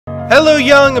Hello,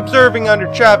 young, observing, under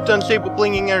trapped, unstable,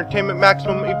 blinging entertainment,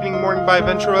 maximum evening, morning by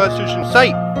eventual resolution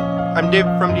sight. I'm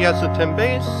David from the S10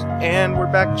 base, and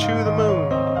we're back to the moon.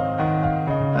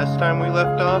 Last time we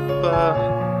left off,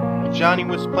 Johnny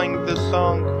was playing this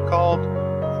song called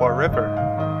Forever.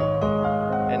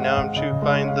 And now I'm to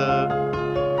find the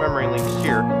memory links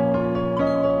here.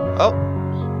 Oh,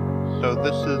 so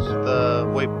this is the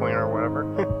waypoint or whatever.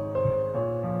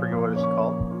 Forget what it's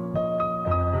called.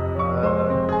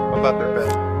 About their bed.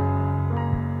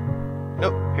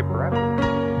 Nope, paper wrap.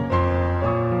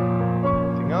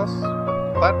 Anything else?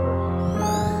 Platform.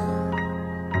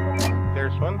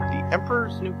 There's one. The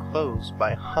Emperor's New Clothes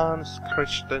by Hans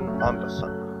Christian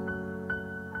Andersen.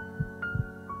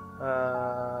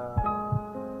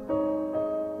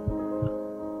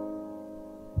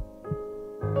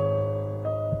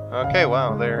 Okay,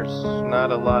 wow, there's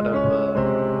not a lot of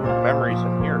memories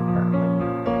in here apparently.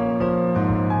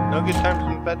 No good times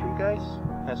in the bedroom, guys?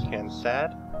 That's kinda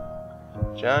sad.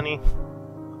 Johnny,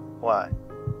 why?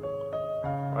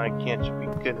 Why can't you be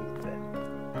good in the bed?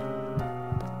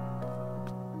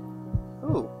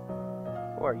 Ooh,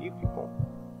 who are you people?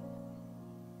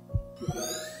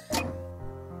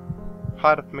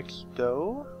 Pot of mixed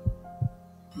dough?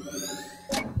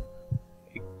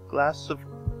 A glass of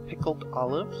pickled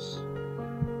olives?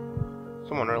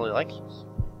 Someone really likes this.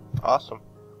 Awesome.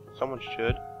 Someone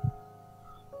should.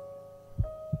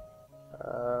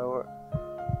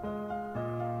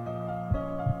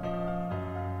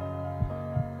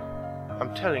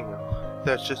 I'm telling you,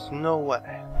 there's just no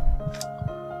way.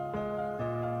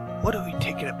 What are we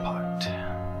taking apart?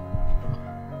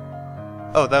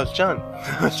 Oh, that was John.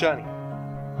 That was Johnny.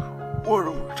 What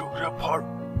are we taking apart?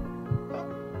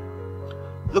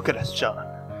 Look at us, John.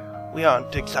 We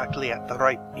aren't exactly at the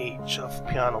right age of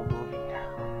piano moving.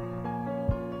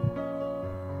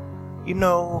 You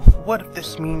know, what if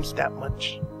this means that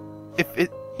much?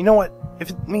 You know what? If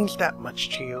it means that much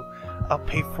to you, I'll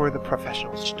pay for the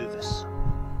professionals to do this.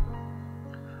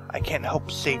 I can't help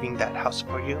saving that house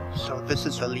for you, so this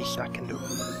is the least I can do.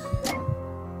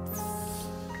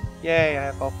 Yay, I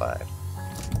have all 5.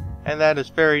 And that is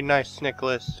very nice,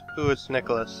 Nicholas. Who is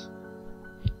Nicholas?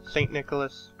 Saint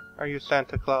Nicholas? Are you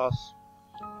Santa Claus?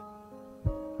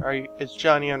 Is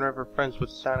Johnny and River friends with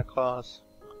Santa Claus?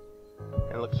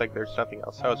 And it looks like there's something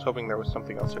else. I was hoping there was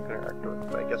something else I could interact with,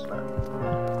 but I guess not.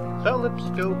 So let's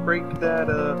go break that,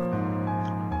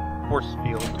 force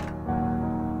field.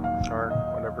 Or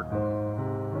whatever.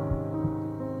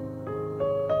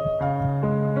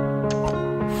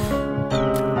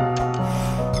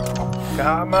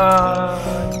 Come on!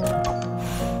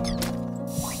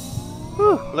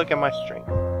 Whew, look at my strength.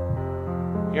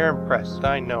 You're impressed,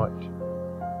 I know it.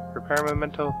 Prepare a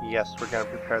memento? Yes, we're gonna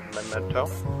prepare the memento.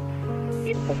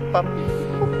 Beep, boop, bop, beep,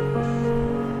 boop.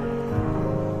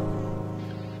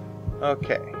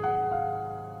 Okay.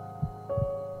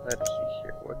 Let's see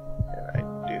here, what can I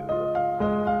do?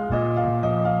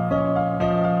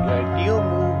 The ideal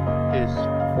move is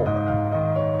 4.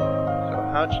 So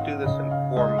how'd you do this in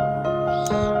 4 moves?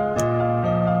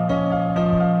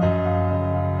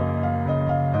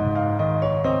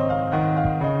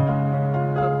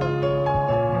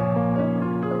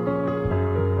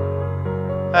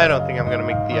 I don't think I'm gonna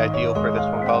make the ideal for this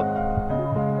one, Paul.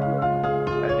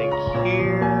 I think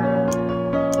here.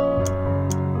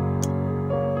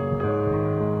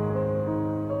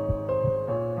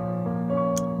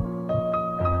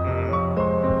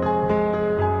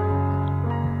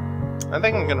 I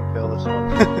think I'm gonna fail this one.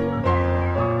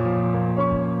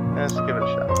 Let's give it a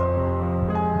shot though.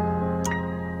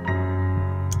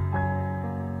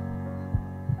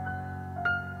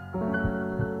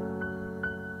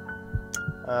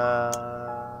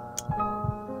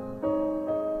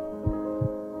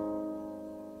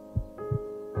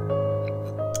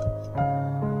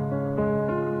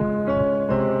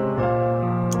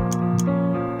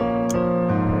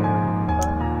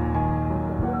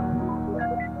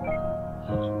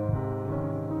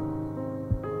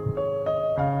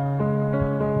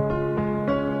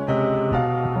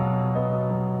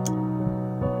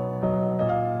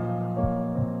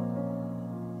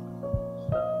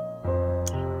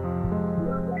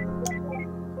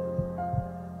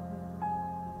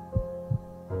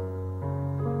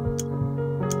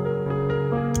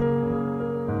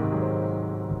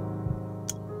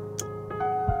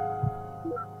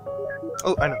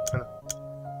 Oh, I know.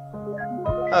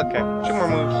 Okay, 2 more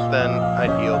moves than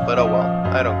ideal, but oh well,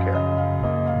 I don't care.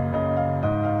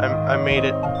 I made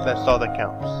it, that's all that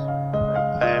counts.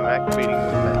 I am activating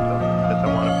Memento, because I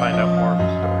want to find out more of the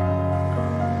story.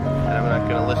 And I'm not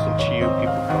going to listen to you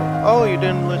people go, oh, you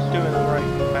didn't listen to the right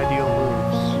ideal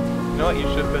moves. what? You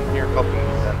should have been here helping me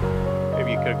then.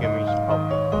 Maybe you could have given me some help.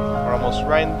 We're almost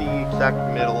right in the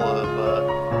exact middle of,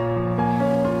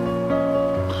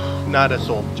 not as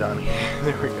old, Johnny.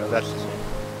 There we go, that's his name.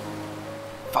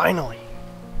 Finally!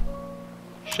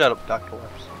 Shut up, Dr.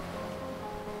 Webs.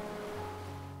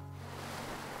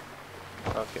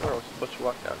 Okay, we're supposed to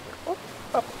walk down here. Oh,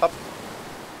 hop, hop.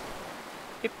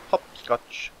 Hip hop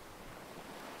scotch.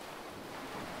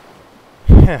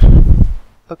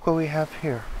 Look what we have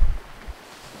here.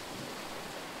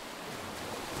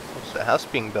 It's the house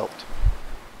being built.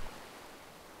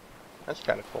 That's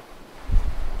kind of cool.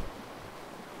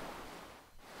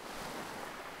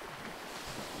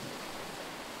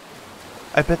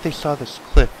 I bet they saw this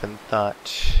cliff and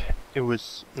thought it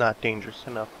was not dangerous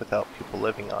enough without people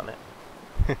living on it.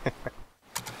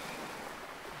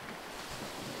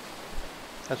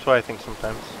 That's what I think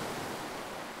sometimes.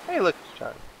 Hey, look, it's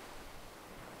John.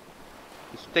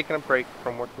 He's taking a break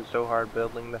from working so hard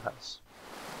building the house.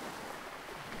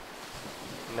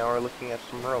 And now we're looking at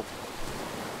some rope.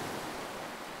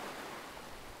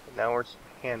 And now we're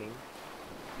panning.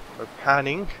 We're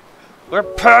panning. We're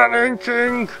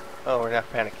panicking! Oh, we're not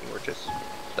panicking, we're just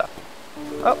stuck.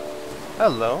 Oh,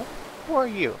 hello. Who are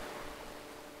you?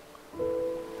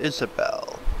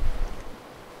 Isabelle.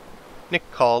 Nick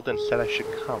called and said I should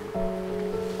come.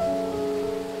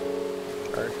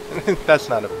 Or, that's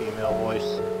not a female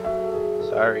voice.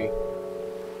 Sorry.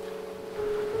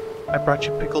 I brought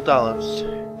you pickled olives.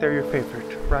 They're your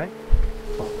favorite, right?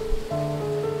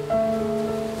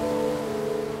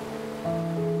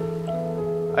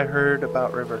 I heard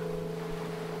about River.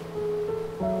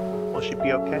 Will she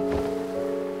be okay?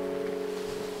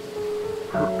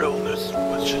 Her illness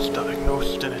was just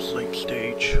diagnosed in its late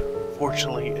stage.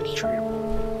 Fortunately, it's treatable.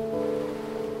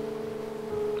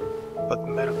 But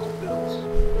the medical bills...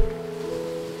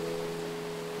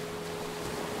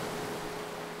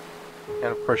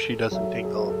 And of course she doesn't take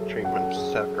all the treatments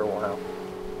after a while.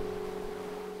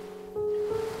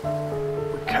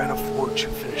 We can't afford to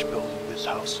finish building this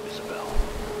house, Isabelle.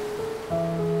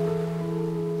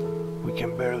 We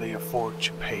can barely afford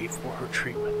to pay for her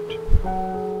treatment.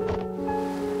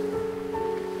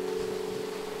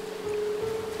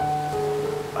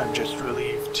 I'm just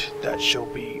relieved that she'll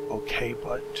be okay,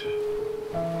 but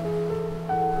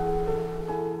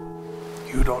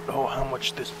you don't know how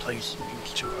much this place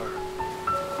means to her.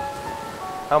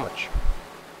 How much?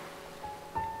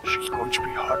 She's going to be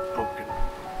heartbroken.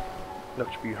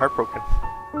 Enough to be heartbroken.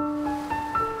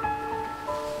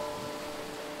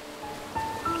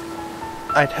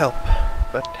 I'd help,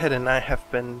 but Ted and I have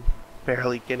been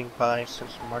barely getting by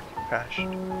since the market crashed.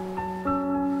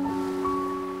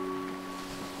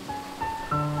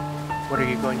 What are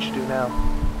you going to do now?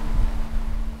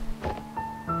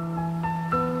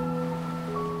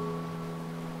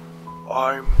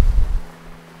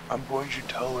 I'm going to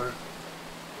tell her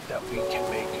that we can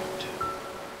make it.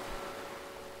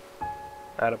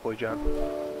 Attaboy, John.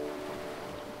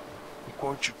 I'm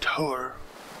going to tell her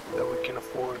that we can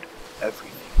afford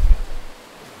everything.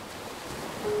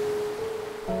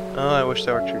 Oh, I wish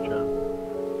that were true, John.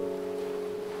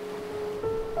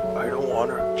 I don't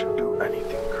want her to do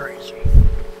anything crazy.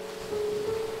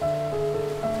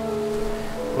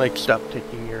 Like stop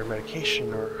taking your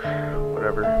medication or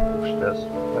whatever she does,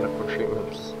 medical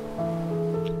treatments.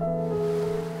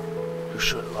 You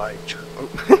shouldn't lie to her.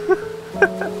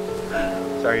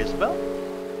 Oh. Sorry, Isabelle.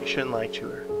 You shouldn't lie to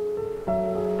her.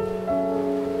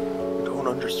 You don't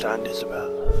understand,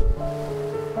 Isabelle.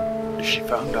 If she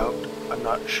found out, I'm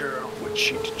not sure which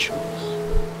she'd choose.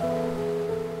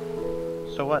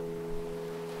 So what?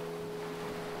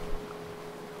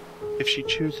 If she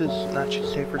chooses not to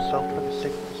save herself for the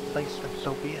sake of this place, then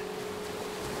so be it.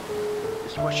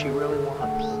 It's what she really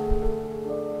wants.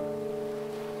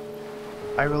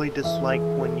 I really dislike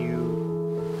when you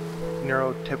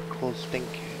neurotypicals think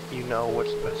you know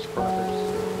what's best for others.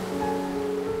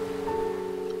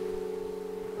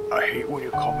 I hate when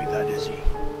you call me that, Izzy.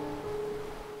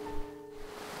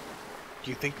 Do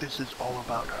you think this is all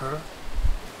about her?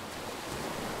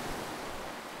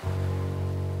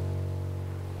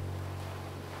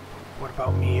 What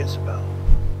about me, Isabelle?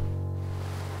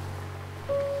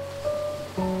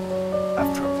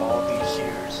 After all these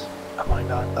years, am I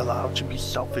not allowed to be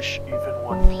selfish even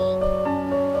once?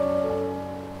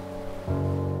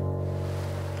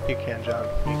 You can, John.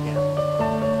 You can.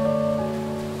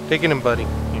 Take it in, buddy.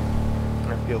 Here.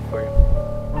 I feel for you.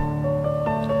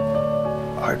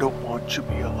 I don't want to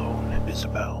be alone,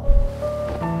 Isabelle.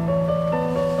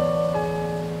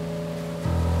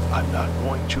 I'm not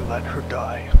going to let her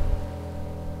die.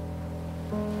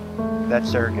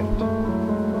 That's arrogant.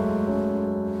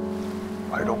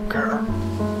 I don't care.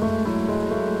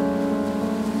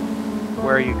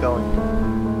 Where are you going?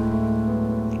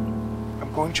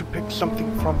 I'm going to pick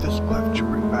something from this cliff to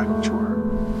bring back to her.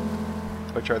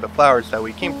 Which are the flowers that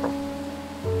we came from.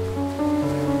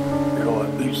 It'll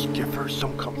at least give her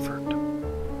some comfort.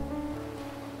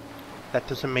 That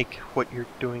doesn't make what you're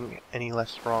doing any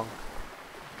less wrong.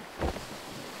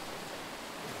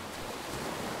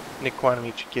 Nick wanted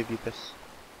me to give you this.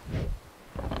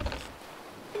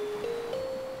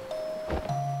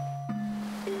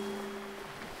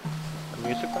 A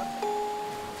music box?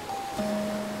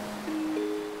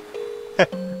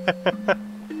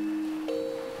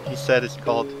 He said it's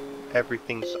called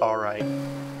Everything's Alright.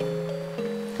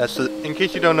 That's the, in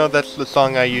case you don't know, that's the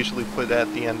song I usually put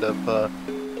at the end of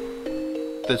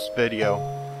this video.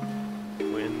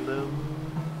 When the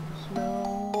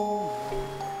snow,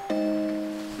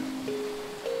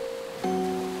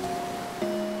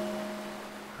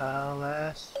 I'll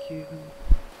ask you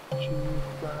to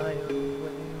fly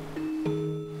away,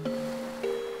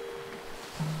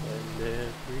 and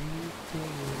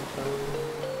everything's over.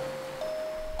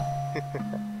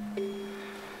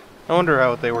 I wonder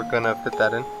how they were gonna fit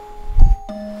that in.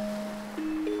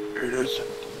 It isn't.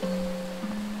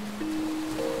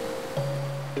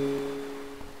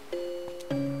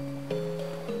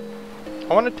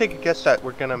 I want to take a guess that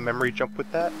we're gonna memory jump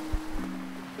with that,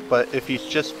 but if he's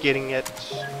just getting it,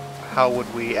 how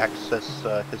would we access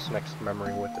his next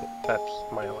memory with it? That's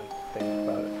my only thing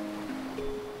about it.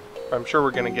 I'm sure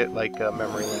we're gonna get like a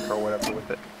memory link or whatever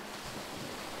with it.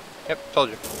 Yep, told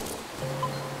you.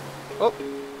 Oh,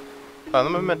 found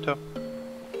the memento.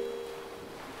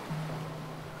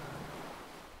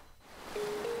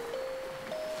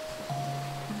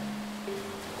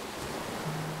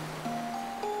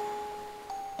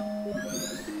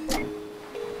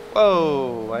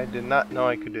 Whoa, I did not know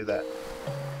I could do that.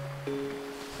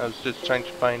 I was just trying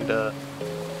to find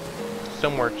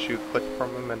somewhere to click for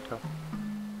memento.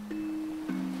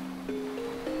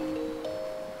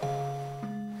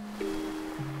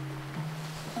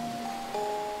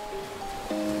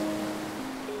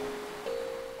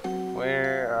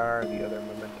 Where are the other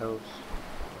mementos?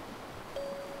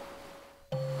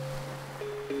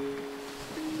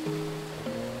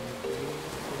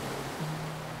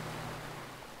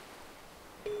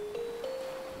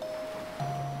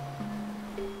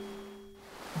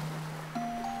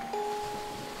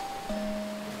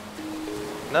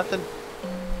 Nothing.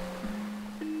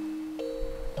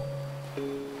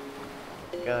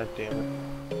 God damn it.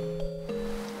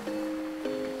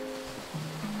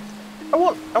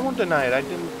 I won't deny it. I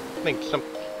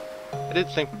did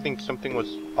think something was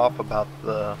off about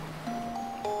the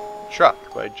truck,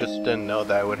 but I just didn't know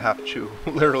that I would have to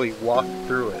literally walk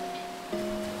through it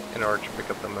in order to pick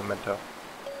up the memento.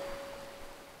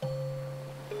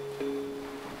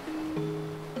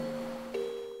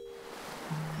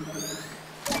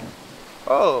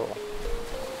 Oh!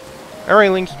 Memory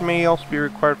links may also be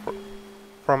required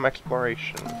from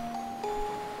exploration.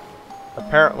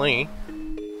 Apparently.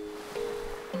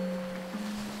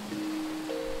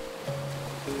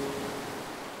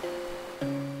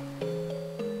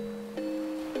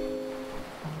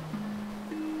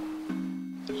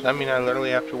 Does that mean I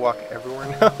literally have to walk everywhere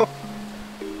now?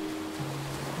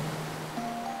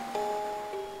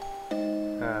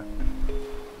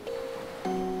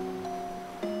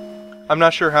 I'm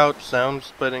not sure how it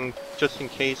sounds, but just in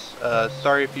case,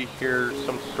 sorry if you hear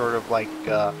some sort of like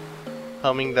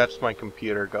humming. That's my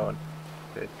computer going.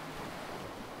 It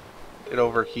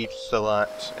overheats a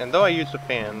lot, and though I use a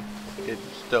fan, it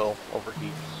still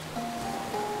overheats.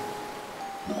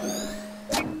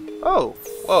 Oh,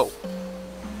 whoa!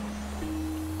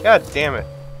 God damn it!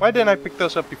 Why didn't I pick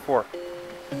those up before?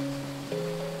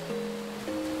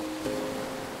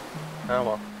 Oh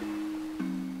well.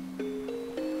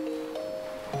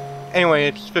 Anyway,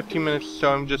 it's 15 minutes,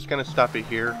 so I'm just gonna stop it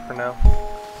here for now.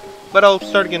 But I'll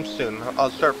start again soon. I'll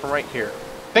start from right here.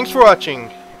 Thanks for watching,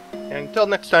 and until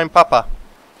next time, Papa.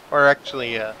 Or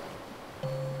actually, I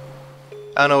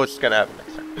don't know what's gonna happen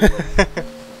next time.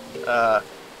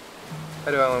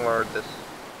 How do I want to word this?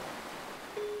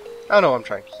 I don't know what I'm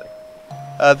trying to say.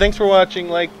 Thanks for watching,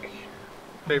 like,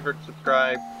 favorite,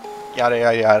 subscribe, yada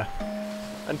yada yada.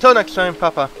 Until next time,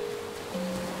 Papa.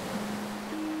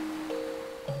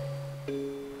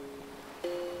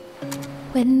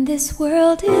 When this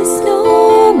world is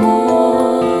no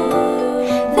more,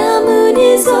 the moon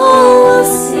is all we'll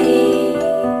see.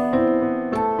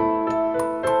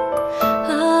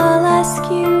 I'll ask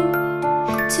you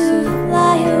to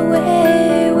fly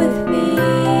away with me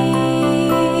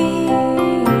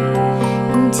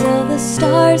until the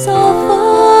stars all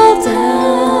fall down.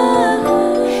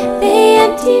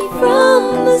 empty from